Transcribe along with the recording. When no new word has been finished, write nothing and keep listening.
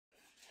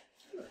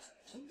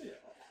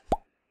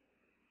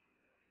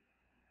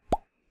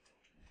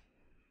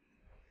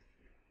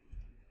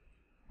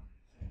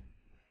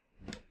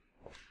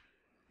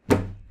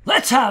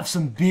Let's have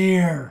some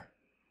beer.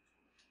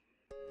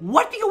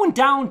 What be going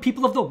down,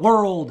 people of the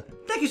world?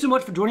 Thank you so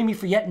much for joining me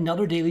for yet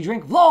another Daily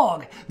Drink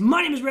vlog.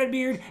 My name is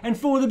Redbeard, and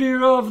for the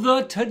beer of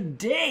the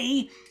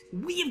today,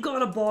 we've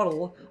got a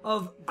bottle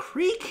of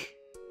Kriek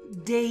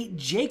de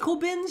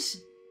Jakobins.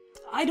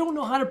 I don't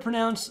know how to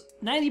pronounce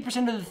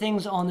 90% of the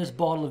things on this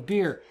bottle of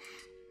beer.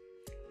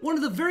 One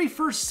of the very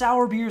first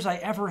sour beers I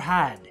ever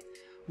had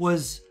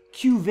was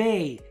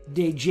Cuvée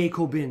de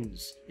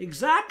Jakobins.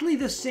 Exactly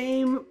the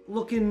same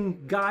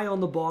looking guy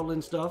on the bottle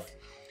and stuff.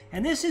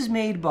 And this is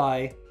made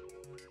by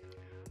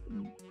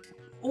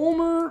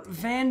Omer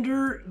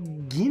Vander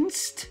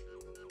Ghinste?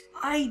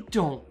 I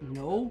don't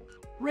know.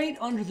 Right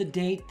under the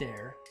date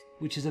there,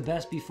 which is a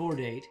best before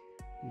date.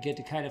 You get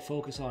to kind of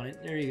focus on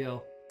it. There you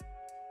go.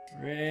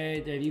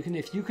 Right there.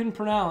 If you can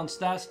pronounce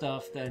that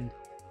stuff, then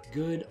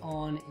good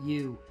on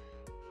you.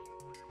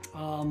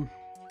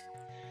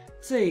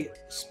 It's a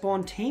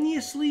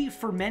spontaneously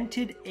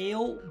fermented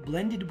ale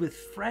blended with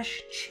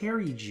fresh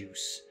cherry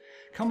juice,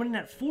 coming in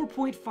at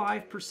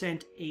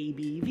 4.5%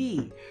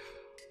 ABV.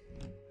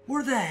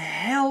 Where the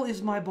hell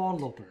is my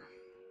bottle opener?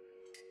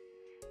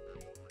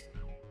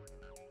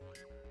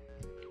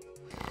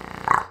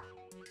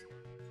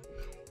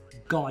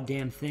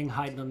 Goddamn thing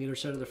hiding on the other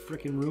side of the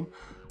frickin' room.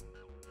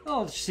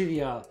 Oh, let's see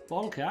the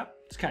bottle cap.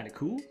 It's kind of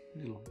cool.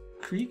 Little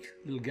Kriek,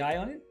 little guy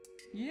on it.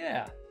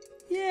 Yeah.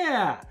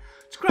 Yeah.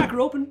 Let's crack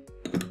her open.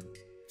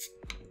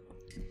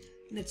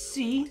 Let's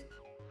see.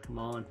 Come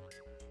on.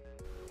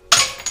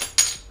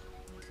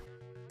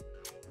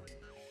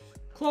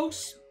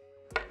 Close.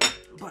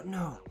 But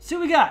no. Let's see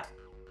what we got.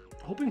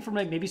 Hoping for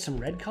maybe some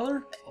red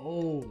color.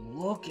 Oh,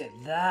 look at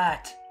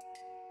that.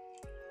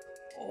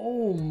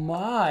 Oh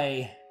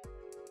my.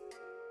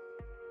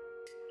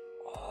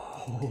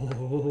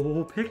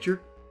 Oh, picture.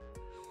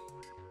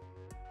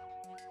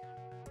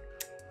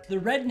 The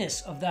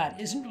redness of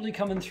that isn't really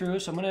coming through,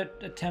 so I'm going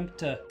to attempt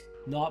to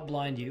not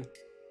blind you.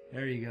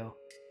 There you go.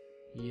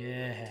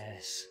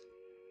 Yes.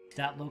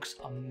 That looks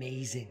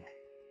amazing.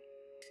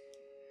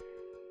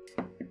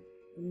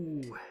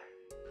 Ooh.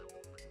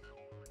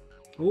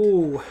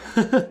 Ooh.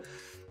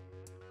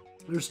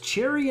 There's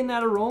cherry in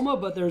that aroma,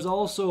 but there's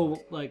also,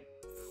 like,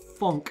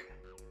 funk.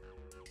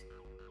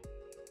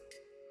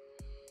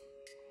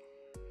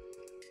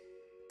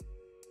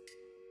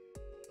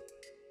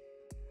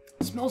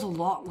 It smells a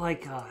lot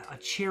like a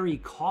cherry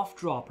cough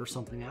drop or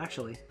something,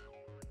 actually.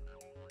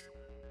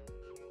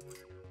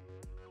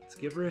 Let's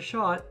give her a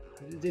shot.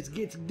 It's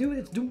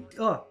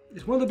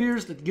one of the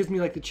beers that gives me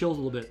like the chills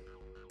a little bit.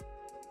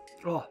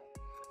 Oh,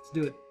 let's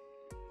do it.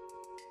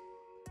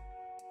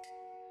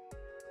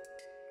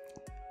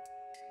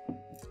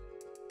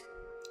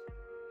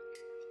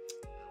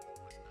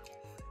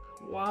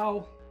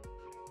 Wow.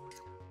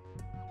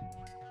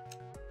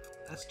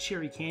 That's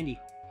cherry candy.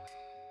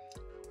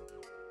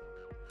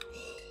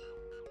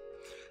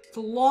 It's a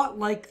lot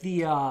like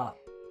the,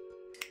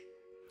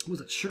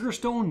 was it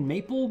Sugarstone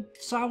Maple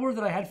Sour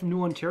that I had from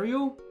New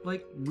Ontario,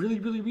 like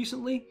really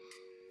recently?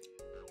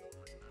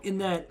 In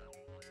that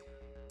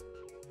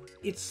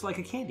it's like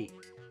a candy.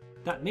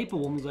 That maple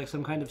one was like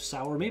some kind of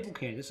sour maple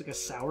candy. It's like a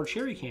sour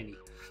cherry candy.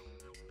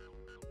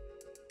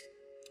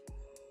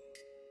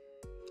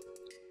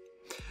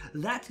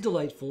 That's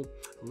delightful.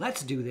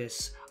 Let's do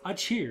this. A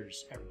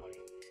cheers, everybody.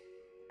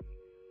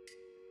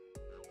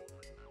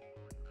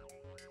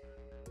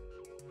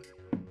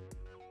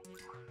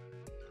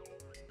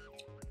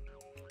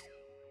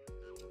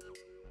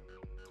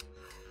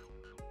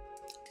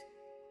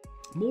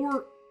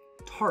 More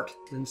tart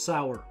than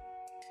sour.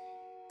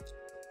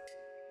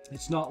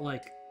 It's not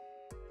like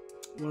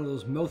one of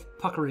those mouth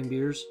puckering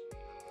beers.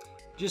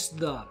 Just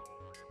the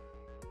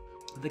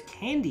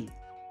candy-esque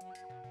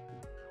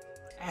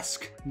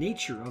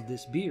nature of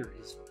this beer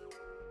is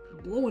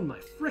blowing my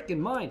frickin'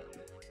 mind.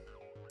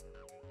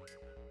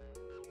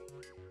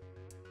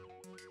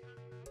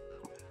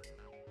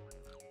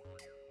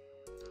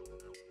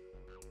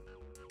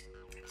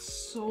 It's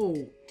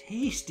so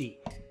tasty.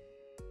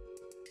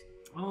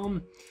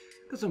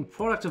 Got some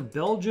product of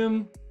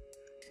Belgium.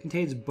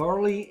 Contains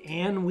barley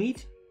and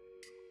wheat.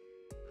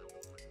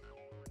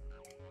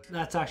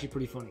 That's actually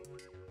pretty funny.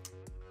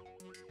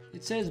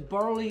 It says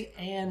barley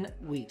and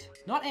wheat.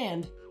 Not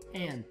and.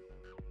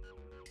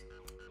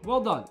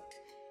 Well done.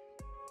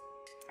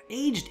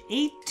 Aged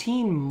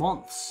 18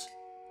 months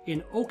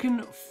in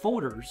oaken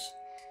foeders,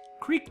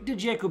 Kriek de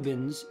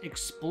Jakobins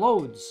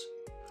explodes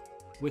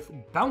with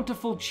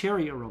bountiful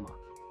cherry aroma.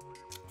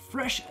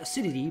 Fresh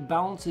acidity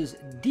balances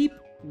deep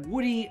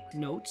woody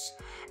notes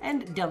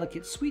and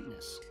delicate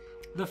sweetness.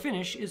 The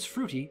finish is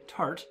fruity,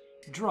 tart,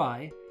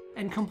 dry,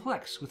 and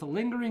complex with a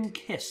lingering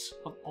kiss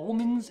of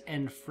almonds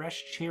and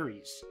fresh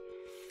cherries.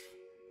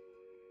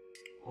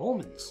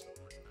 Almonds.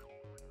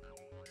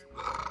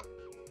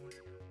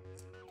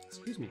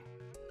 Excuse me.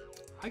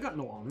 I got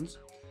no almonds.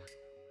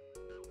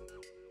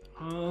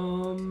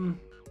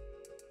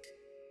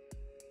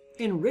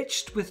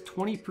 Enriched with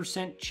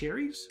 20%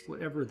 cherries,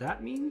 whatever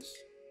that means.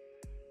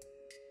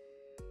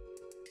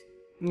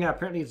 Yeah,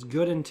 apparently it's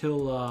good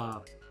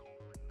until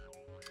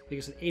I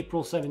guess,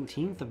 April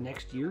 17th of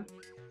next year.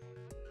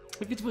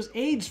 If it was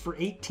aged for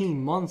 18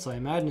 months, I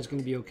imagine it's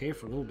going to be okay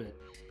for a little bit,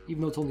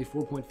 even though it's only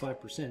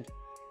 4.5%. It's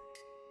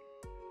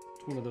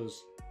one of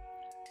those,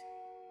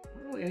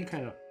 not really any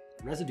kind of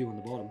residue on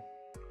the bottom.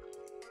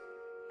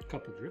 A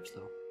couple of drips,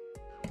 though.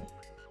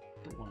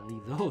 Don't want to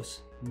leave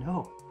those.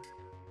 No.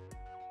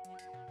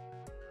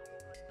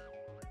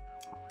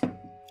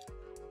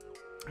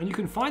 And you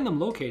can find them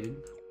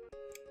located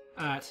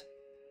at,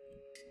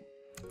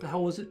 what the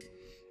hell was it?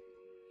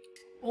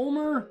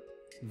 Omer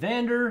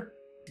Vander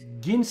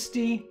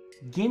Ghinste,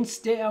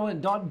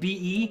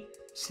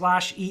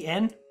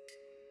 Ghinste.be/en.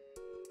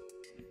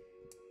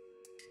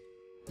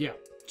 Yeah,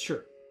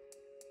 sure.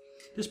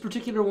 This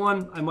particular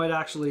one, I might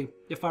actually,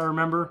 if I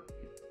remember.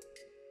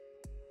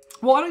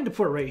 Well, I need to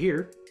put it right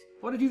here.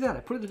 Why did I do that? I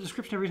put it in the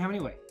description every time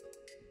anyway.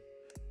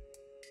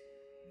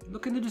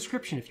 Look in the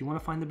description if you want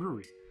to find the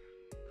brewery.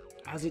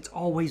 As it's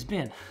always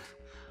been.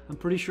 I'm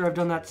pretty sure I've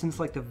done that since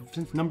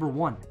since number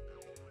 1.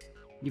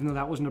 Even though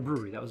that wasn't a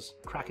brewery, that was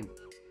Kraken.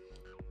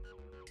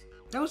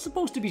 That was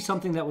supposed to be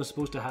something that was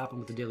supposed to happen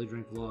with the Daily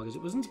Drink vlog, is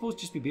it wasn't supposed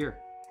to just be beer.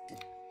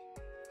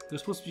 It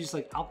was supposed to be just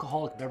like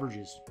alcoholic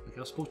beverages. Like I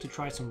was supposed to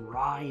try some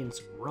rye and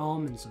some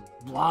rum and some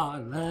blah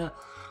and blah.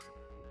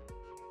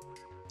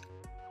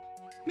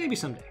 Maybe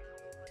someday.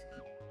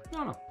 I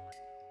don't know.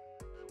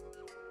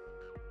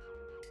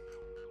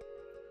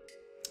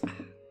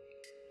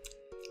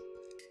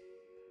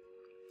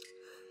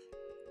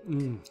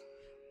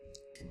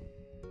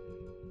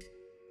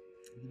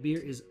 The beer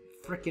is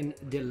frickin'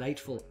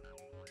 delightful.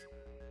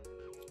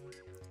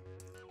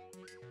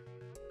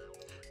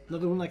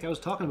 Another one like I was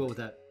talking about with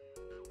that.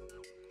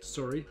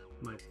 Sorry,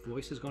 my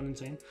voice has gone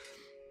insane.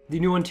 The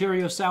new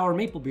Ontario sour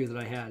maple beer that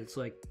I had. It's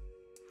like,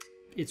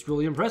 it's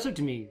really impressive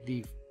to me.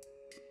 The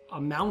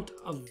amount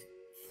of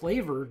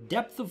flavor,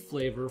 depth of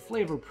flavor,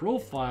 flavor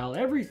profile,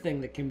 everything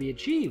that can be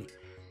achieved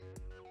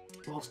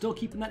while still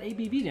keeping that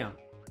ABV down.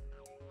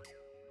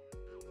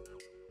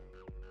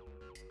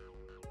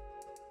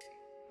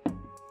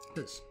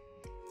 Because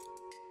I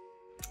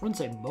wouldn't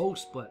say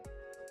most, but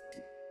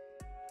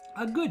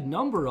a good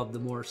number of the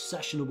more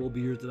sessionable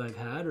beers that I've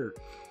had are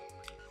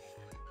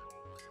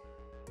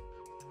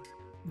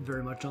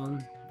very much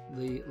on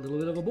the little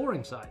bit of a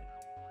boring side.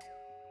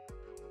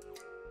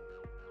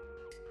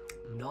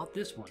 Not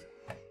this one.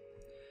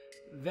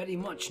 Very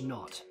much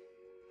not.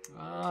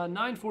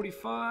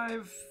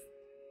 9:45.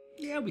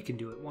 Yeah, we can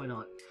do it. Why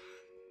not?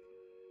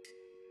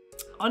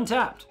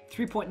 Untapped.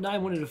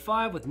 3.91 out of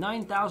 5 with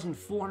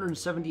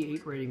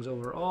 9,478 ratings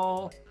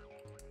overall.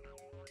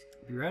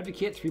 Beer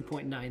Advocate.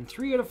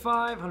 3.93 out of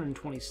 5.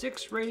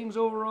 126 ratings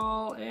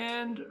overall.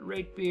 And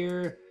Rate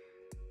Beer.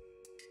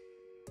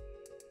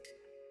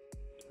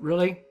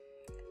 Really?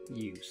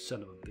 You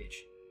son of a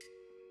bitch.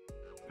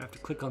 I have to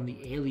click on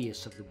the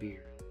alias of the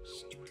beer.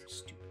 Stupid,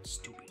 stupid,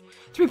 stupid.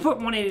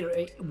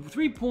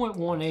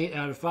 3.18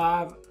 out of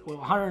 5 with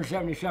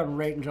 177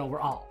 ratings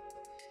overall.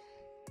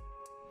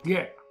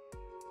 Yeah.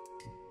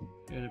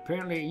 And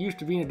apparently it used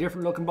to be in a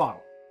different looking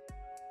bottle.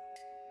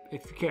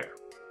 If you care.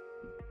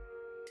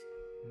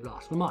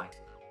 Lost my mind.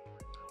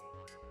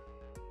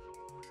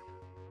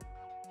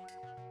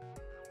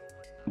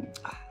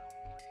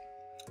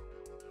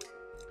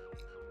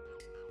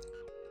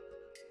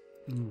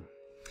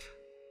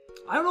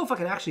 I don't know if I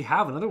can actually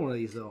have another one of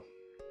these though.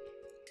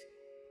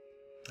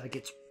 Like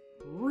it's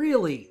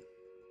really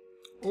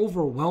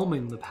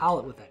overwhelming the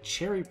palate with that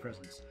cherry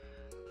presence.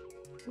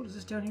 What is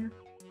this down here?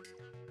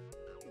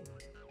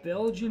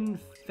 Belgian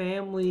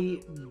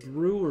Family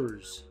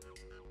Brewers.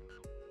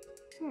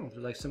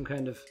 They're like some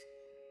kind of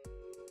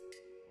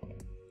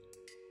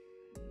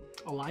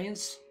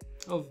alliance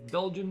of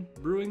Belgian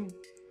brewing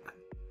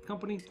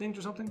company things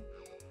or something.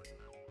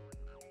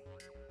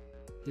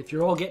 If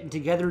you're all getting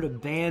together to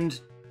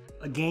band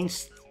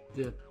against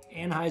the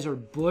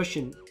Anheuser-Busch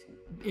and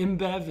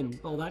InBev and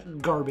all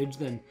that garbage,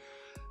 then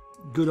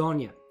good on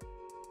you.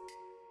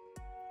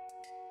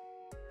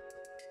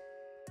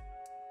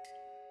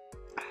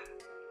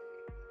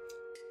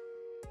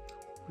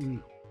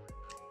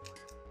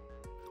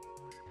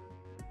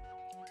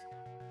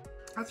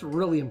 That's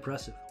really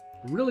impressive.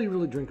 Really,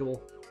 really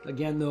drinkable.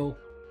 Again, though,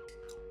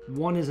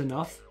 one is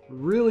enough.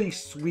 Really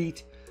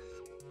sweet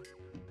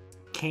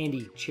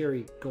candy,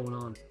 cherry going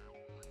on.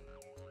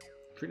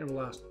 Treat number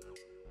last.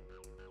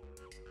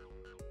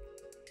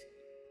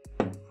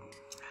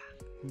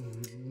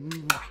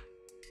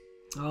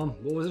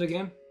 What was it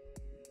again?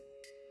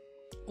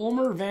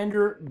 Omer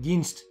Vander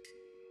Ghinste.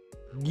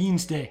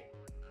 Ghinste.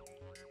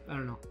 I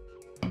don't know.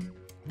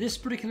 This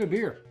particular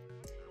beer,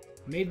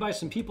 made by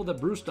some people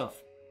that brew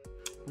stuff.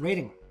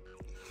 Rating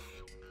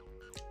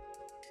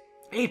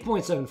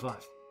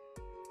 8.75.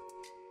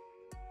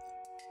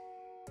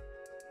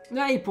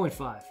 Nah,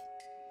 8.5.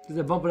 Because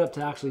I bump it up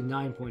to actually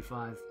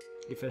 9.5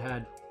 if it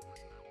had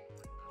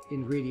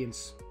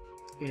ingredients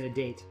and a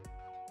date,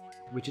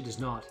 which it does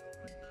not,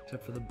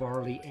 except for the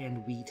barley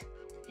and wheat,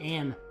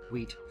 and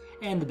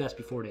the best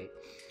before date.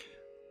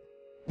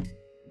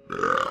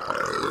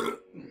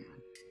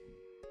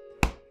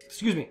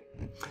 Excuse me.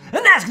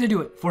 And that's going to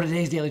do it for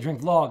today's Daily Drink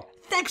vlog.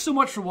 Thanks so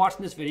much for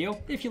watching this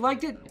video. If you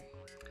liked it,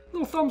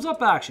 little thumbs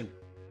up action.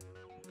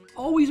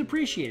 Always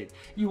appreciate it.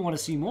 You want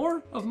to see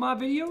more of my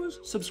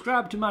videos?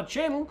 Subscribe to my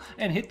channel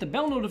and hit the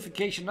bell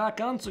notification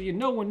icon so you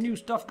know when new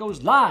stuff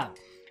goes live.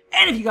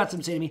 And if you got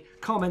something to say to me,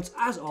 comments,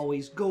 as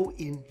always, go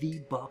in the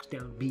box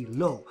down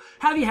below.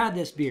 Have you had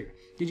this beer?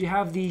 Did you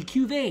have the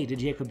Cuvée de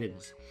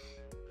Jakobins?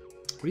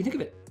 What do you think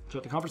of it?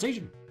 Start the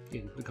conversation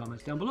in the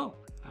comments down below.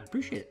 I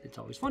appreciate it. It's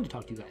always fun to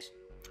talk to you guys.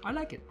 I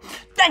like it.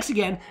 Thanks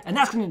again, and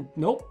that's gonna...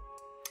 Nope.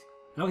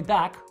 And I'll be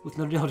back with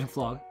another Daily Drink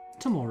vlog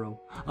tomorrow.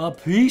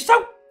 Peace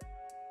out!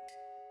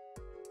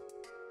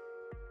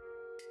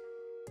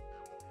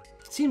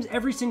 It seems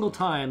every single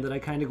time that I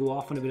kind of go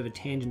off on a bit of a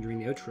tangent during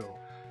the outro,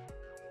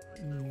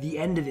 the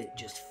end of it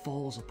just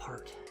falls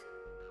apart.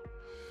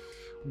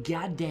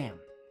 God damn.